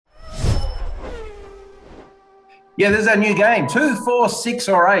Yeah, this is our new game. 2, 4, 6,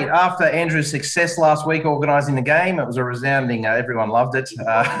 or 8. After Andrew's success last week organising the game, it was a resounding, everyone loved it.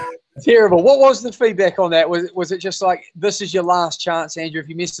 Terrible. What was the feedback on that? Was it just like, this is your last chance, Andrew? If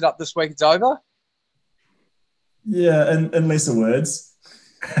you messed it up this week, it's over? Yeah, in lesser words.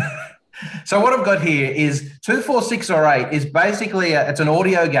 So what I've got here is 2, 4, 6, or 8 is basically, it's an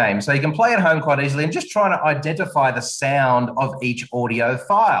audio game. So you can play at home quite easily and just trying to identify the sound of each audio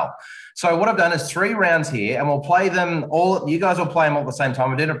file. So what I've done is 3 rounds here, and we'll play them all. You guys will play them all at the same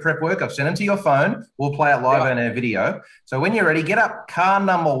time. I did a prep work. I've sent them to your phone. We'll play it live on our video. So when you're ready, get up car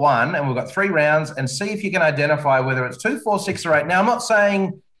number 1, and we've got 3 rounds, and see if you can identify whether it's 2, 4, 6, or 8. Now, I'm not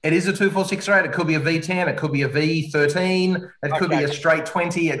saying it is a 2, 4, 6, or 8. It could be a V10. It could be a V13. It could be a straight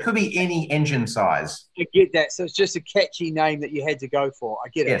 20. It could be any engine size. I get that. So it's just a catchy name that you had to go for. I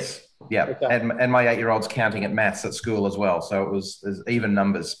get it. Yes. Yeah. Okay. And my 8-year-old's counting at maths at school as well. So it was even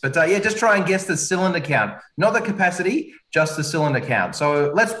numbers. But yeah, just try and guess the cylinder count. Not the capacity, just the cylinder count.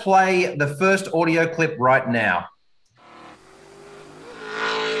 So let's play the first audio clip right now.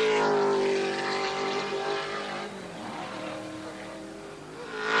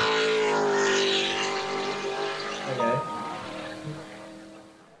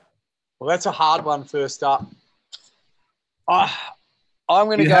 Well, that's a hard one first up. I'm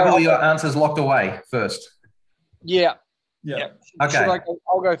going to go. You have all your answers locked away first. Yeah. Okay.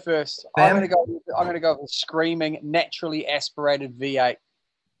 I'll go first. Sam? I'm going to go with screaming, naturally aspirated V8.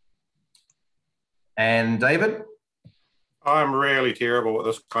 And David? I'm really terrible at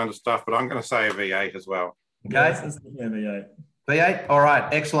this kind of stuff, but I'm going to say a V8 as well. Okay. Yeah, V8. V8. All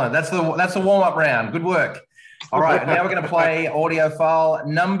right. Excellent. That's the warm-up round. Good work. All right. Now we're going to play audio file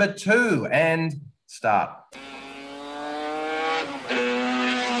number 2 and start.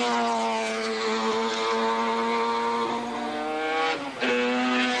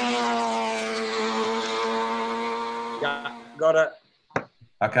 Yeah, got it.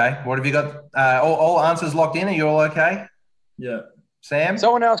 Okay. What have you got? All answers locked in? Are you all okay? Yeah. Sam?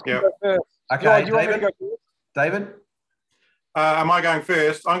 Someone else can go first. Okay. Do you want me to go first? David? Am I going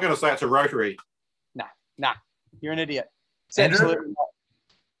first? I'm going to say it's a rotary. Nah. You're an idiot. It's Andrew? absolutely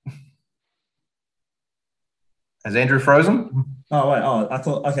not. Has Andrew frozen? Oh, wait. Oh, I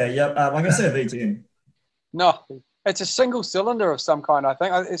thought, okay, yep. I'm going to say a V10. No, it's a single cylinder of some kind, I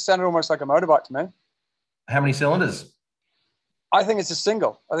think. It sounded almost like a motorbike to me. How many cylinders? I think it's a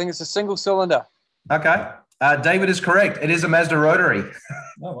single. I think it's a single cylinder. Okay. David is correct. It is a Mazda rotary.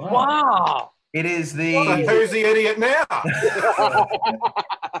 Oh, wow. Wow. It is the... Who's the idiot now?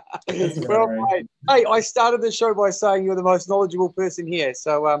 Well played. Hey, I started the show by saying you're the most knowledgeable person here,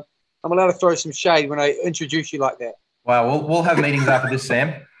 so I'm allowed to throw some shade when I introduce you like that. Wow, we'll have meetings after this,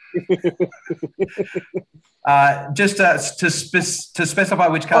 Sam. Just to specify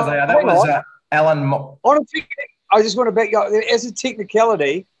which cars they are, that was Alan... I just want to back you up. As a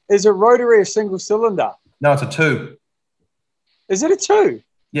technicality, is a rotary a single cylinder? No, it's a 2. Is it a 2?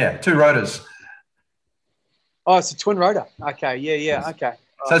 Yeah, 2 rotors. Oh, it's a twin rotor. Okay, yeah, okay.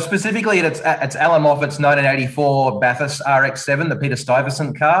 So specifically, it's Alan Moffat's 1984 Bathurst RX-7, the Peter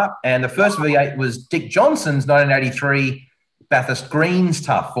Stuyvesant car, and the first V8 was Dick Johnson's 1983 Bathurst Greens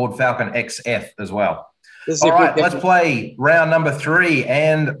Tough Ford Falcon XF as well. All right, let's play round number 3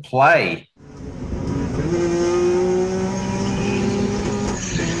 and play.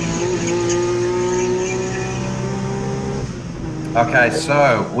 Okay,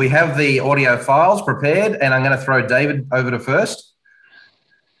 so we have the audio files prepared, and I'm going to throw David over to first.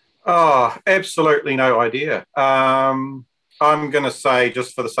 Oh, absolutely no idea. I'm going to say,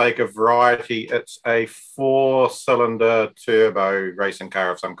 just for the sake of variety, it's a 4-cylinder turbo racing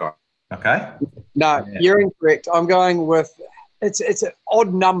car of some kind. Okay. No, you're incorrect. I'm going with, it's an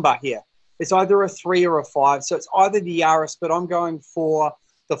odd number here. It's either a 3 or a 5. So it's either the Yaris, but I'm going for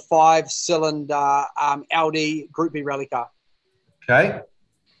the 5-cylinder Audi Group B rally car. Okay.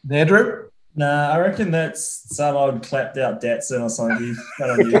 Andrew? Nah, I reckon that's some old clapped out Datsun or something you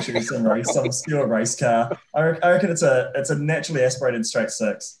found on YouTube, some obscure race car. I reckon it's a naturally aspirated straight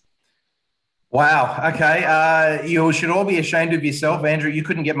 6. Wow. Okay. You should all be ashamed of yourself, Andrew. You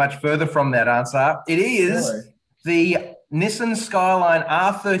couldn't get much further from that answer. It is the Nissan Skyline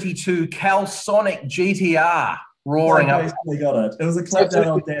R32 Calsonic GTR roaring up. I got it. It was a clapped out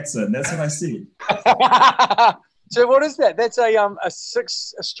old Datsun. That's what I said. So what is that? That's a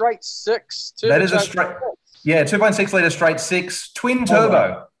straight 6. That is a straight, 2.6 litre straight 6 twin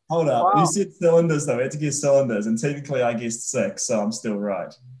turbo. Hold up. Wow. You said cylinders though. We had to guess cylinders, and technically I guessed 6, so I'm still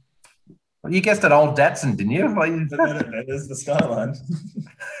right. Well, you guessed an old Datsun, didn't you? That is the Skyline.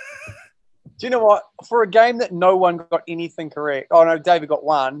 Do you know what? For a game that no one got anything correct, oh no, David got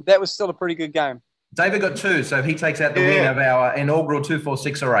 1. That was still a pretty good game. David got 2, so he takes out the win of our inaugural 2, 4,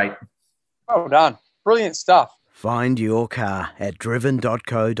 6 or 8. Well done. Brilliant stuff. Find your car at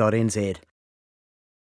driven.co.nz.